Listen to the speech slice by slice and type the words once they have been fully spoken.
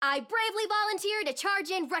I bravely volunteer to charge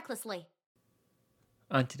in recklessly.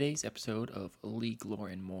 On today's episode of League Lore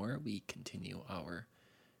and More, we continue our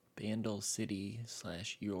Bandle City /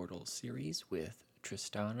 Yordle series with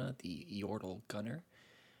Tristana, the Yordle Gunner,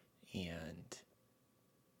 and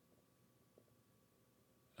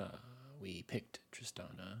we picked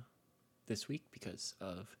Tristana this week because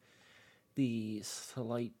of the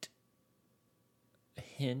slight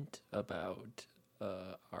hint about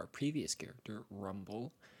our previous character,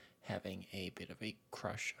 Rumble, having a bit of a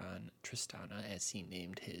crush on Tristana as he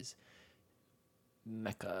named his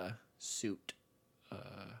mecha suit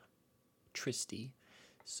Tristy.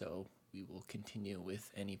 So we will continue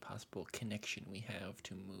with any possible connection we have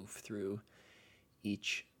to move through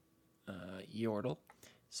each Yordle.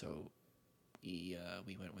 So we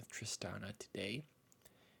went with Tristana today,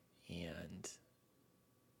 and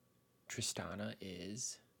Tristana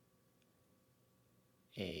is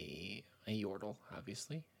a Yordle,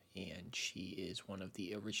 obviously, and she is one of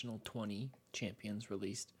the original 20 champions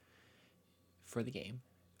released for the game.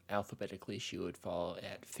 Alphabetically, she would fall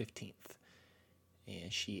at 15th,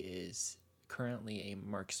 and she is currently a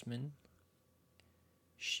marksman.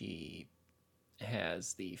 She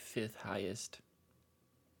has the 5th highest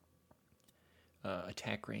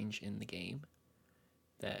attack range in the game.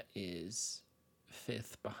 That is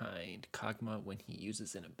 5th behind Kog'Maw when he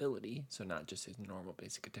uses an ability, so not just his normal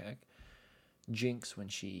basic attack. Jinx when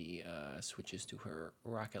she switches to her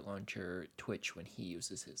rocket launcher, Twitch when he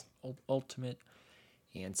uses his ultimate,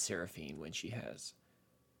 and Seraphine when she has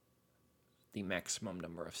the maximum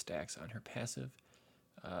number of stacks on her passive.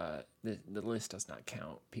 The list does not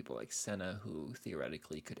count people like Senna, who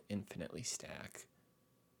theoretically could infinitely stack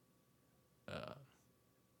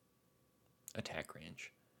attack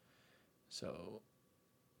range. So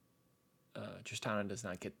Tristana does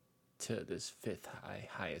not get to this 5th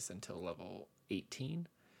highest until level 18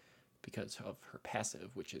 because of her passive,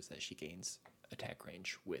 which is that she gains attack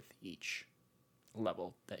range with each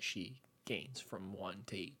level that she gains from 1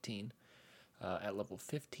 to 18. At level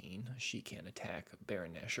 15, she can attack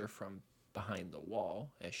Baron Nashor from behind the wall,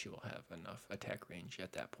 as she will have enough attack range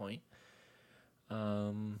at that point.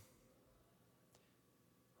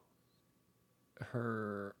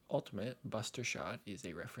 Her ultimate, Buster Shot, is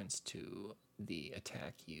a reference to the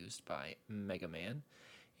attack used by Mega Man,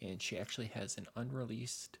 and she actually has an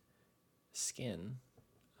unreleased skin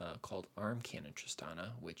called Arm Cannon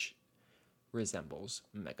Tristana, which resembles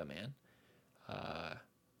Mega Man.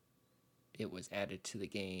 It was added to the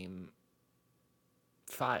game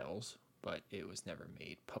files, but it was never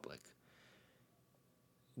made public.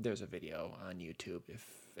 There's a video on YouTube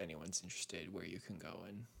if anyone's interested where you can go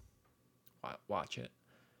and watch it.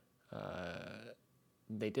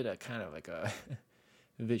 They did a kind of like a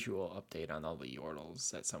visual update on all the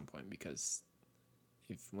Yordles at some point, because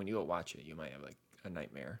when you go watch it, you might have like a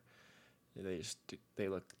nightmare. They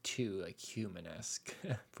look too like human-esque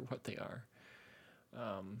for what they are.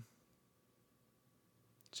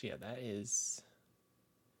 So yeah, that's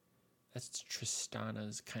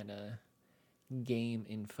Tristana's kind of game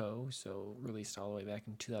info. So released all the way back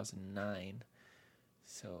in 2009.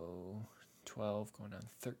 So 12 going on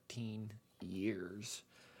 13 years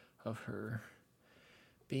of her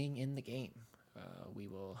being in the game.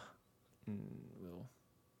 We'll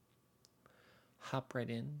hop right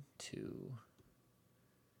into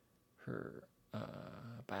her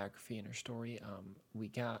biography and her story. We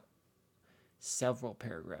got several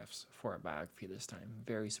paragraphs for our biography this time.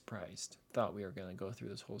 Very surprised. Thought we were going to go through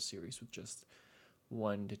this whole series with just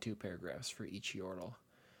 1 to 2 paragraphs for each Yordle.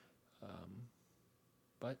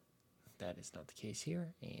 But that is not the case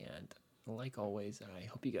here, and like always, I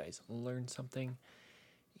hope you guys learned something,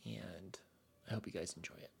 and I hope you guys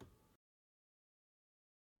enjoy it.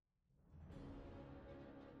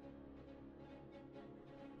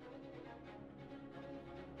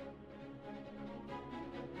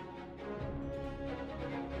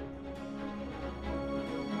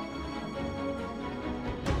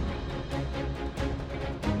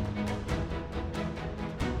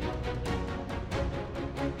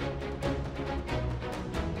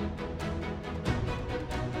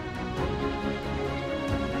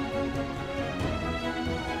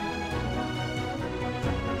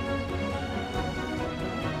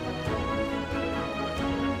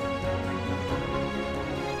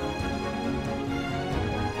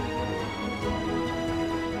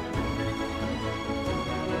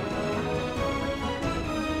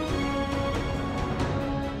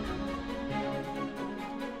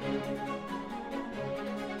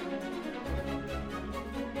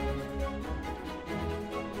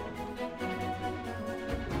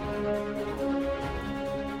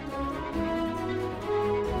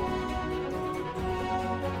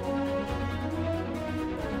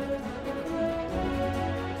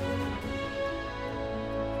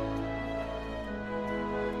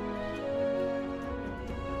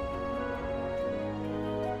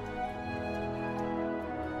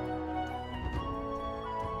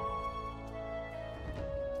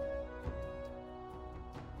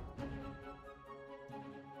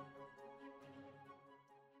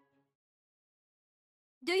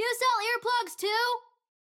 Do you sell earplugs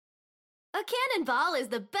too? A cannonball is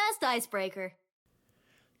the best icebreaker.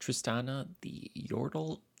 Tristana the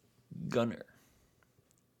Yordle Gunner.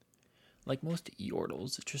 Like most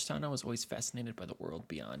Yordles, Tristana was always fascinated by the world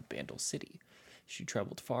beyond Bandle City. She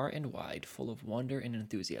traveled far and wide, full of wonder and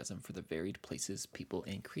enthusiasm for the varied places, people,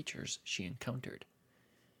 and creatures she encountered.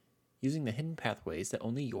 Using the hidden pathways that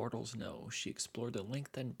only Yordles know, she explored the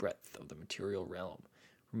length and breadth of the material realm,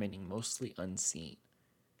 remaining mostly unseen.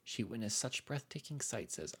 She witnessed such breathtaking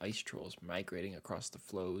sights as ice trolls migrating across the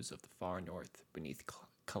flows of the far north beneath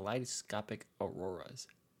kaleidoscopic auroras.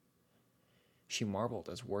 She marveled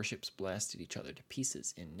as warships blasted each other to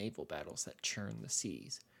pieces in naval battles that churned the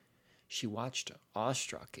seas. She watched,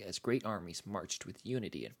 awestruck, as great armies marched with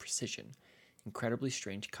unity and precision, incredibly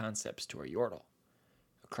strange concepts to a Yordle,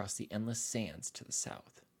 across the endless sands to the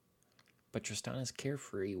south. But Tristana's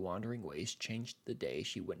carefree, wandering ways changed the day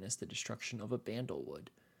she witnessed the destruction of a Bandlewood.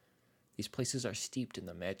 These places are steeped in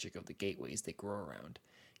the magic of the gateways they grow around,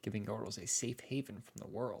 giving Yordles a safe haven from the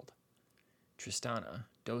world. Tristana,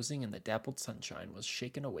 dozing in the dappled sunshine, was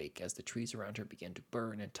shaken awake as the trees around her began to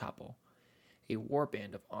burn and topple. A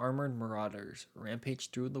warband of armored marauders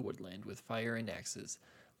rampaged through the woodland with fire and axes,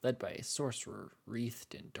 led by a sorcerer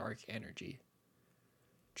wreathed in dark energy.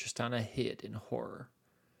 Tristana hid in horror.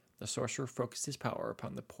 The sorcerer focused his power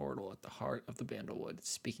upon the portal at the heart of the Bandlewood,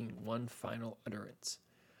 speaking one final utterance.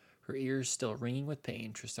 Her ears still ringing with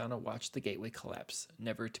pain, Tristana watched the gateway collapse,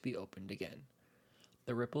 never to be opened again.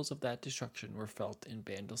 The ripples of that destruction were felt in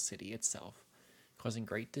Bandle City itself, causing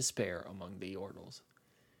great despair among the Yordles.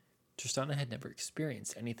 Tristana had never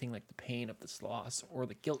experienced anything like the pain of this loss or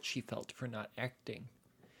the guilt she felt for not acting.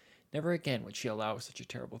 Never again would she allow such a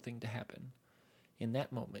terrible thing to happen. In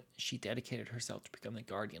that moment, she dedicated herself to become the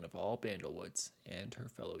guardian of all Bandlewoods and her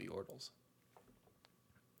fellow Yordles.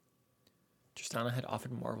 Tristana had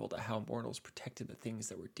often marveled at how mortals protected the things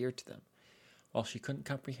that were dear to them. While she couldn't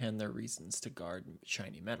comprehend their reasons to guard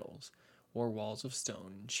shiny metals or walls of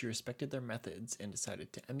stone, she respected their methods and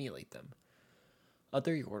decided to emulate them.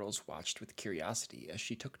 Other Yordles watched with curiosity as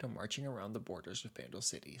she took to marching around the borders of Bandle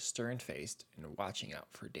City, stern-faced and watching out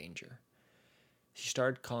for danger. She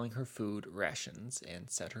started calling her food rations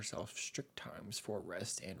and set herself strict times for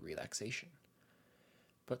rest and relaxation.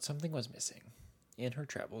 But something was missing. In her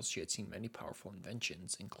travels, she had seen many powerful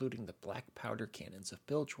inventions, including the black powder cannons of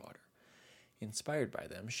Bilgewater. Inspired by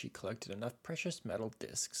them, she collected enough precious metal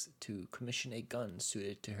discs to commission a gun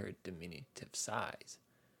suited to her diminutive size.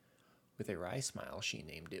 With a wry smile, she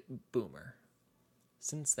named it Boomer.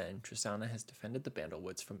 Since then, Tristana has defended the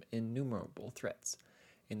Bandlewoods from innumerable threats.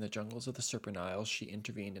 In the jungles of the Serpent Isles, she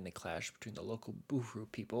intervened in a clash between the local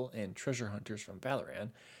Boofru people and treasure hunters from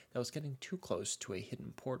Valoran that was getting too close to a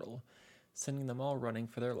hidden portal, sending them all running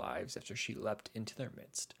for their lives after she leapt into their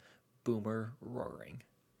midst, Boomer roaring.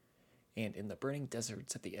 And in the burning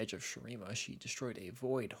deserts at the edge of Shurima, she destroyed a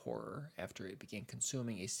void horror after it began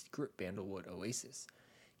consuming a secret Bandlewood oasis,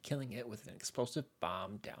 killing it with an explosive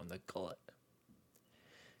bomb down the gullet.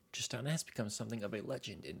 Tristana has become something of a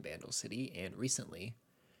legend in Bandle City, and recently,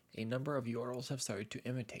 a number of Yordles have started to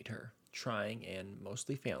imitate her, trying, and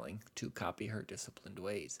mostly failing, to copy her disciplined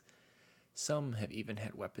ways. Some have even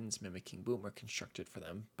had weapons mimicking Boomer constructed for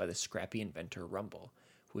them by the scrappy inventor Rumble,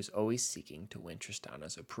 who is always seeking to win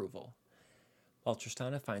Tristana's approval. While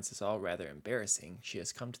Tristana finds this all rather embarrassing, she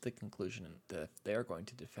has come to the conclusion that if they are going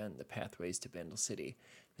to defend the pathways to Bandle City,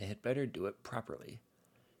 they had better do it properly.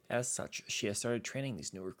 As such, she has started training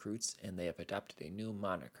these new recruits, and they have adopted a new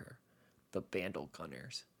moniker, the Bandle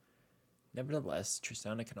Gunners. Nevertheless,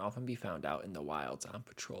 Tristana can often be found out in the wilds on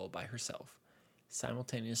patrol by herself,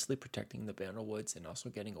 simultaneously protecting the Bandlewoods and also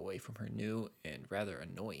getting away from her new and rather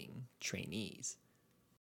annoying trainees.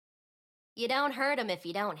 You don't hurt 'em if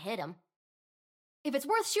you don't hit 'em. If it's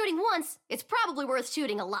worth shooting once, it's probably worth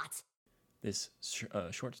shooting a lot. This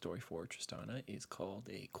short story for Tristana is called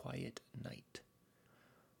A Quiet Night.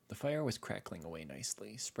 The fire was crackling away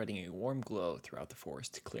nicely, spreading a warm glow throughout the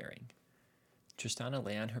forest clearing. Tristana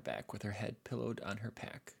lay on her back with her head pillowed on her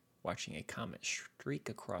pack, watching a comet streak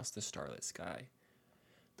across the starlit sky.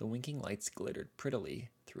 The winking lights glittered prettily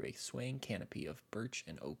through a swaying canopy of birch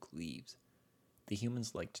and oak leaves. The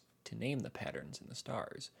humans liked to name the patterns in the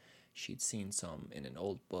stars. She'd seen some in an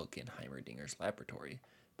old book in Heimerdinger's laboratory,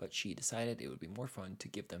 but she decided it would be more fun to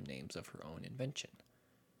give them names of her own invention.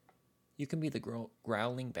 You can be the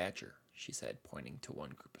growling badger, she said, pointing to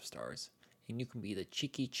one group of stars, and you can be the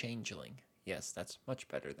cheeky changeling. Yes, that's much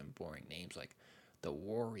better than boring names like the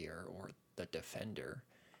warrior or the defender.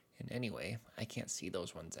 And anyway, I can't see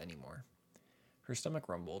those ones anymore. Her stomach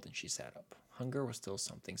rumbled and she sat up. Hunger was still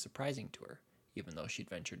something surprising to her, Even though she'd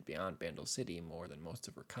ventured beyond Bandle City more than most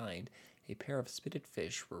of her kind, a pair of spitted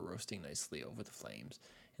fish were roasting nicely over the flames,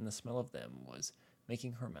 and the smell of them was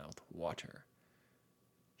making her mouth water.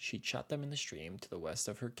 She'd shot them in the stream to the west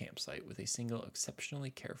of her campsite with a single exceptionally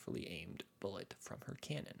carefully aimed bullet from her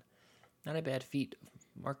cannon. Not a bad feat of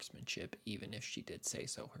marksmanship, even if she did say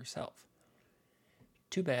so herself.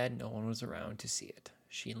 Too bad no one was around to see it.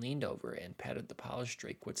 She leaned over and patted the polished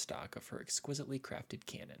drakewood stock of her exquisitely crafted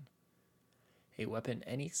cannon. A weapon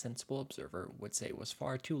any sensible observer would say was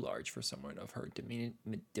far too large for someone of her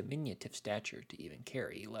diminutive stature to even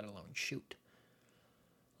carry, let alone shoot.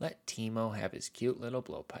 "Let Timo have his cute little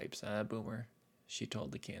blowpipes, Boomer?" she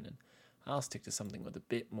told the cannon. "I'll stick to something with a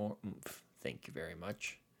bit more oomph, thank you very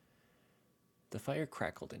much." The fire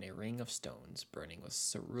crackled in a ring of stones, burning with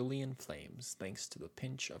cerulean flames thanks to the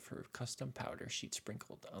pinch of her custom powder she'd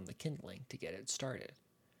sprinkled on the kindling to get it started.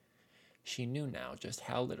 She knew now just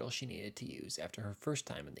how little she needed to use after her first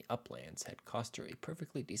time in the uplands had cost her a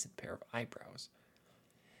perfectly decent pair of eyebrows.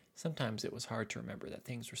 Sometimes it was hard to remember that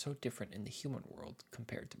things were so different in the human world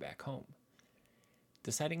compared to back home.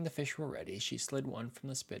 Deciding the fish were ready, she slid one from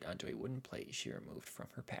the spit onto a wooden plate she removed from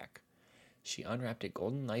her pack. She unwrapped a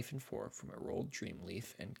golden knife and fork from a rolled dream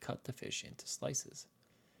leaf and cut the fish into slices.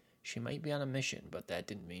 She might be on a mission, but that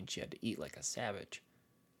didn't mean she had to eat like a savage.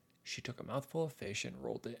 She took a mouthful of fish and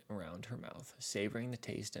rolled it around her mouth, savoring the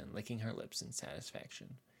taste and licking her lips in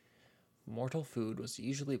satisfaction. Mortal food was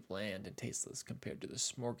usually bland and tasteless compared to the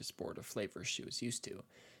smorgasbord of flavors she was used to,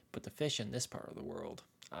 but the fish in this part of the world,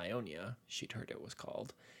 Ionia, she'd heard it was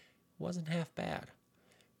called, wasn't half bad.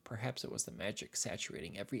 Perhaps it was the magic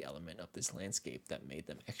saturating every element of this landscape that made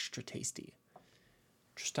them extra tasty.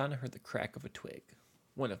 Tristana heard the crack of a twig,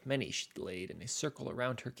 one of many she'd laid in a circle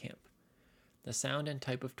around her camp. The sound and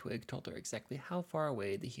type of twig told her exactly how far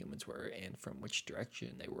away the humans were and from which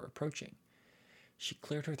direction they were approaching. She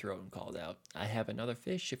cleared her throat and called out, "I have another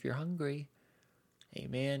fish if you're hungry." A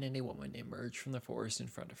man and a woman emerged from the forest in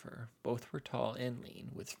front of her. Both were tall and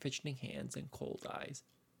lean, with fidgeting hands and cold eyes.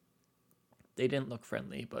 They didn't look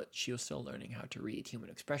friendly, but she was still learning how to read human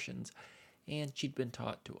expressions, and she'd been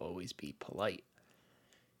taught to always be polite.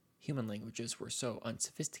 Human languages were so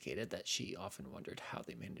unsophisticated that she often wondered how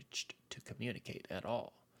they managed to communicate at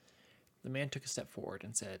all. The man took a step forward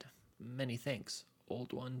and said, "Many thanks,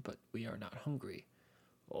 old one, but we are not hungry."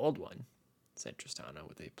 "Old one?" said Tristana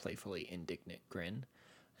with a playfully indignant grin.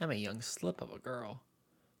 "I'm a young slip of a girl."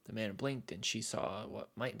 The man blinked, and she saw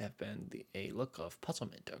what might have been a look of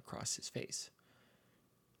puzzlement across his face.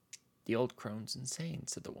 "The old crone's insane,"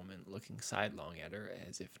 said the woman, looking sidelong at her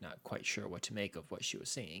as if not quite sure what to make of what she was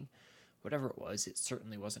seeing. Whatever it was, it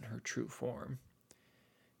certainly wasn't her true form.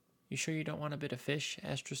 "You sure you don't want a bit of fish?"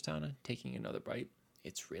 asked Tristana, taking another bite.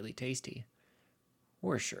 "It's really tasty."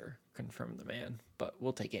 "We're sure," confirmed the man, "but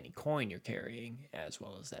we'll take any coin you're carrying, as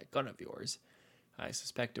well as that gun of yours. I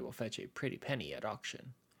suspect it will fetch a pretty penny at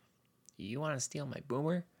auction." "You want to steal my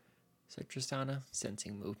boomer?" said Tristana,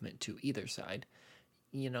 sensing movement to either side.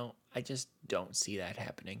 "You know, I just don't see that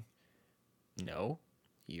happening." "No?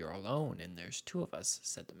 You're alone, and there's two of us,"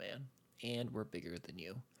 said the man, "and we're bigger than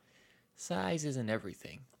you." "Size isn't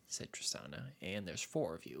everything," said Tristana, "and there's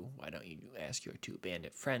four of you. Why don't you ask your two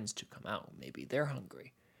bandit friends to come out? Maybe they're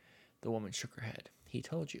hungry." The woman shook her head. "He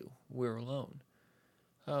told you. We're alone."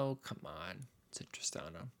 "Oh, come on," said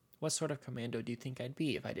Tristana. "What sort of commando do you think I'd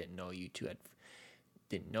be if I didn't know you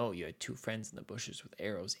had two friends in the bushes with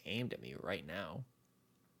arrows aimed at me right now?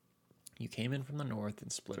 You came in from the north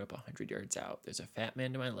and split up 100 yards out. There's a fat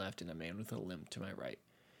man to my left and a man with a limp to my right."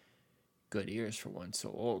 "Good ears for one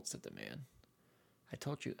so old," said the man. "I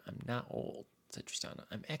told you I'm not old," said Tristana.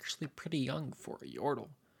 "I'm actually pretty young for a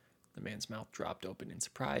yordle." The man's mouth dropped open in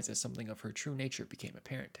surprise as something of her true nature became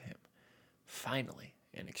apparent to him. Finally,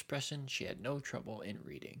 an expression she had no trouble in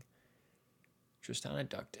reading. Tristana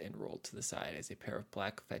ducked and rolled to the side as a pair of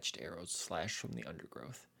black-fetched arrows slashed from the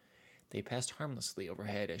undergrowth. They passed harmlessly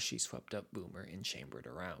overhead as she swept up Boomer and chambered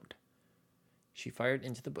around. She fired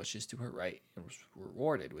into the bushes to her right and was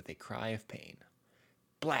rewarded with a cry of pain.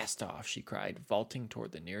 "Blast off!" she cried, vaulting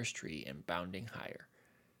toward the nearest tree and bounding higher.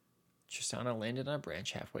 Tristana landed on a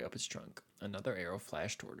branch halfway up its trunk. Another arrow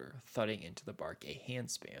flashed toward her, thudding into the bark a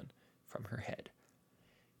handspan from her head.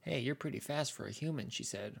 "Hey, you're pretty fast for a human," she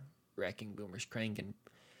said, racking Boomer's crank and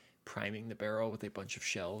priming the barrel with a bunch of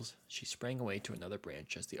shells. She sprang away to another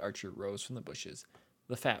branch as the archer rose from the bushes,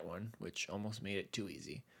 the fat one, which almost made it too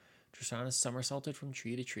easy. Tristana somersaulted from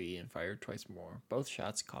tree to tree and fired twice more. Both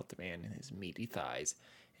shots caught the man in his meaty thighs,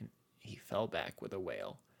 and he fell back with a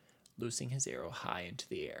wail, loosing his arrow high into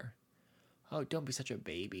the air. "Oh, don't be such a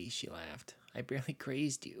baby," she laughed. "I barely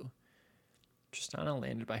grazed you." Tristana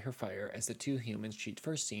landed by her fire as the two humans she'd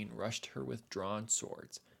first seen rushed her with drawn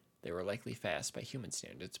swords. They were likely fast by human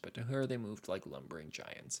standards, but to her they moved like lumbering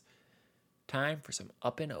giants. "Time for some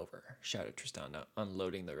up and over," shouted Tristana,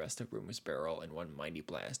 unloading the rest of Ruma's barrel in one mighty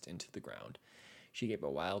blast into the ground. She gave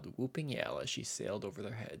a wild, whooping yell as she sailed over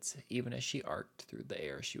their heads. Even as she arced through the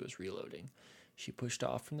air, she was reloading. She pushed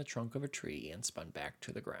off from the trunk of a tree and spun back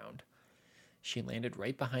to the ground. She landed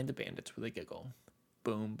right behind the bandits with a giggle.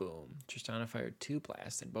 Boom, boom. Tristana fired 2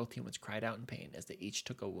 blasts, and both humans cried out in pain as they each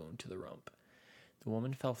took a wound to the rump. The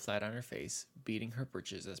woman fell flat on her face, beating her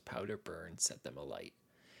breeches as powder burn set them alight.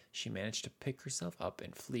 She managed to pick herself up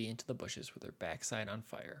and flee into the bushes with her backside on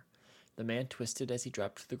fire. The man twisted as he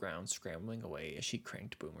dropped to the ground, scrambling away as she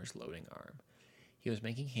cranked Boomer's loading arm. He was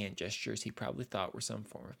making hand gestures he probably thought were some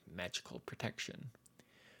form of magical protection.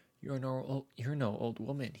 You're no old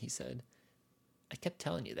woman," he said. "I kept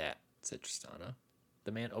telling you that," said Tristana.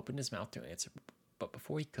 The man opened his mouth to answer, but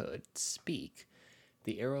before he could speak,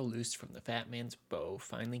 the arrow loosed from the fat man's bow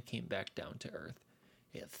finally came back down to earth.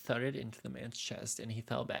 It thudded into the man's chest, and he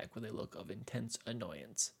fell back with a look of intense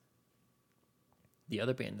annoyance. The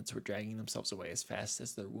other bandits were dragging themselves away as fast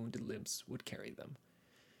as their wounded limbs would carry them.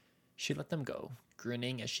 She let them go,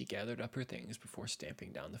 grinning as she gathered up her things before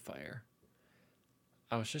stamping down the fire.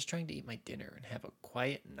 "I was just trying to eat my dinner and have a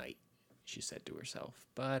quiet night," she said to herself,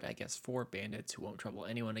 "but I guess 4 bandits who won't trouble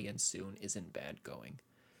anyone again soon isn't bad going."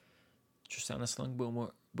 Tristana slung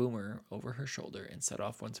Boomer over her shoulder and set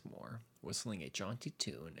off once more, whistling a jaunty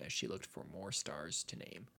tune as she looked for more stars to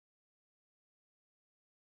name.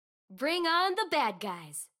 Bring on the bad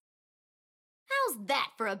guys. How's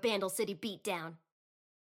that for a Bandle City beatdown?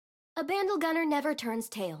 A Bandle gunner never turns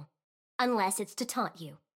tail, unless it's to taunt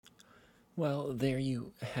you. Well, there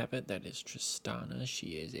you have it. That is Tristana.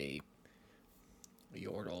 She is a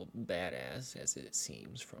Yordle badass, as it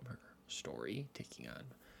seems from her story, taking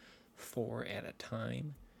on 4 at a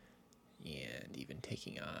time, and even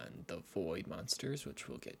taking on the Void monsters, which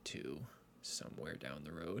we'll get to somewhere down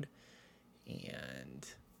the road,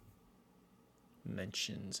 and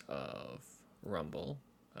mentions of Rumble,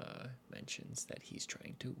 mentions that he's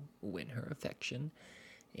trying to win her affection,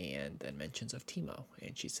 and then mentions of Teemo,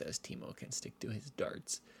 and she says Teemo can stick to his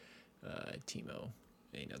darts. Teemo,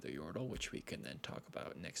 another Yordle, which we can then talk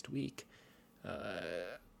about next week.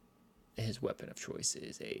 His weapon of choice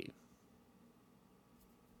is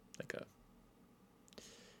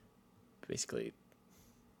basically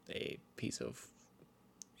a piece of,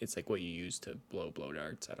 it's like what you use to blow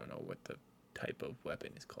darts. I don't know what the type of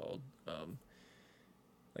weapon is called.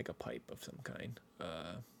 Like a pipe of some kind.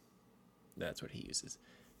 That's what he uses.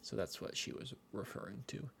 So that's what she was referring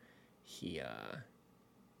to. He,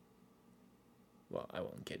 well, I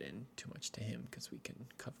won't get in too much to him because we can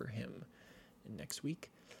cover him next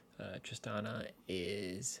week. Tristana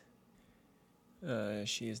is,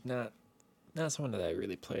 she is not someone that I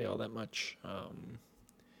really play all that much,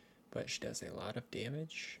 but she does a lot of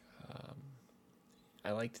damage.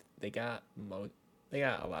 I liked, they got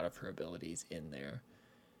a lot of her abilities in there.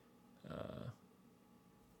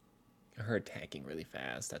 Her attacking really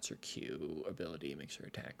fast, that's her Q ability, makes her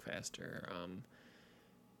attack faster.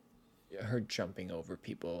 Her jumping over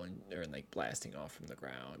people or like blasting off from the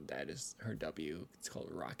ground, that is her W. It's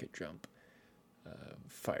called rocket jump.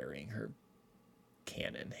 Firing her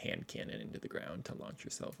hand cannon into the ground to launch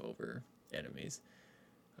herself over enemies.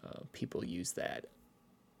 People use that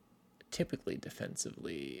typically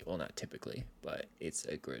defensively, well, not typically, but it's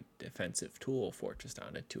a good defensive tool for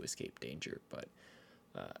Tristana to escape danger. But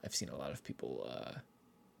I've seen a lot of people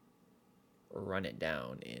run it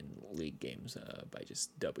down in league games by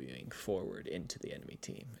just Wing forward into the enemy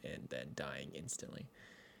team and then dying instantly.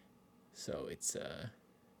 So it's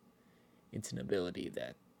an ability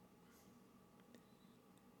that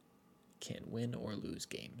can win or lose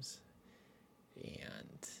games,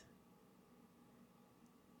 and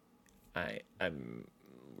I'm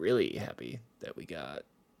really happy that we got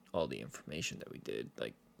all the information that we did.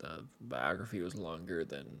 Like, the biography was longer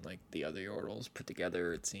than like the other Yordles put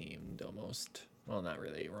together. It seemed almost, well, not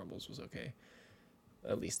really. Rumble's was okay,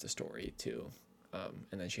 at least the story too.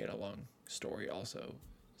 And then she had a long story also.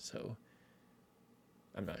 So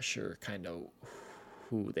I'm not sure kind of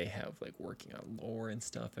who they have like working on lore and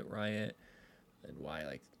stuff at Riot, and why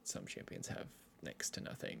like some champions have next to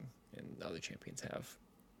nothing and other champions have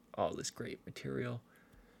all this great material.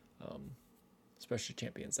 Especially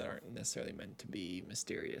champions that aren't necessarily meant to be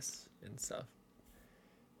mysterious and stuff.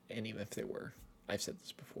 And even if they were, I've said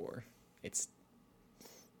this before, it's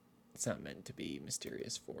not meant to be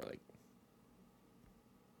mysterious for like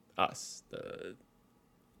us, the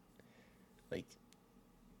like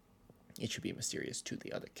it should be mysterious to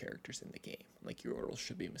the other characters in the game. Like, Yordles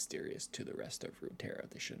should be mysterious to the rest of Runeterra.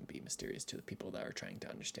 They shouldn't be mysterious to the people that are trying to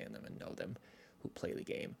understand them and know them, who play the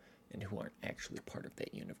game, and who aren't actually part of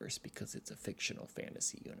that universe because it's a fictional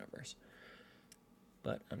fantasy universe.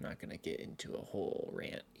 But I'm not going to get into a whole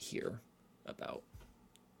rant here about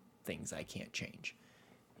things I can't change.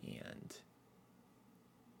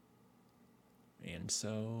 And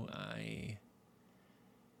so I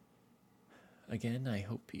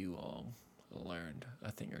hope you all learned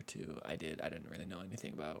a thing or two. I didn't really know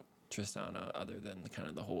anything about Tristana other than kind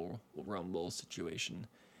of the whole Rumble situation.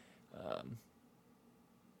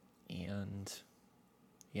 And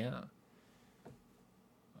yeah,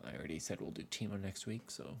 I already said we'll do Teemo next week,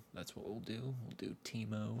 so that's what we'll do. We'll do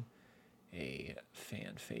Teemo, a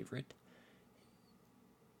fan favorite.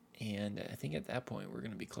 And I think at that point we're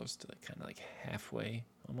going to be close to kind of like halfway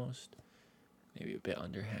almost. Maybe a bit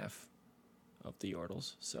under half of the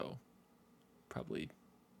Yordles. So probably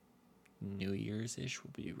New Year's-ish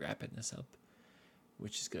we'll be wrapping this up,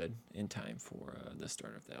 which is good, in time for the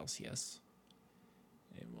start of the LCS.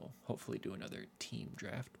 And we'll hopefully do another team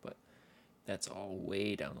draft, but that's all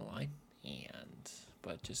way down the line.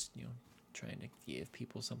 But just, trying to give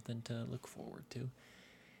people something to look forward to.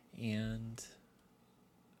 And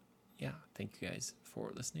yeah, thank you guys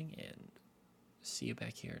for listening, and see you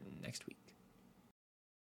back here next week.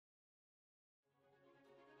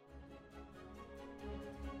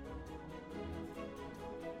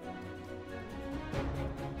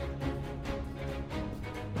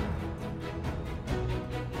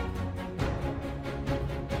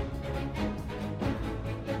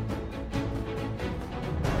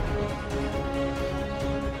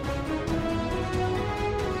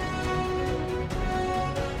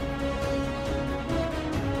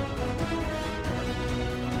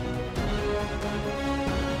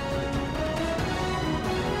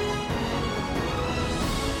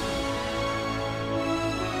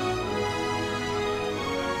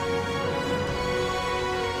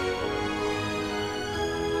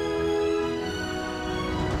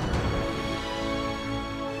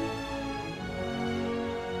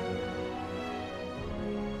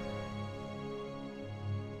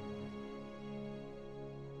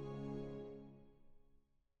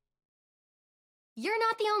 You're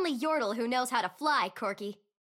not the only Yordle who knows how to fly, Corky.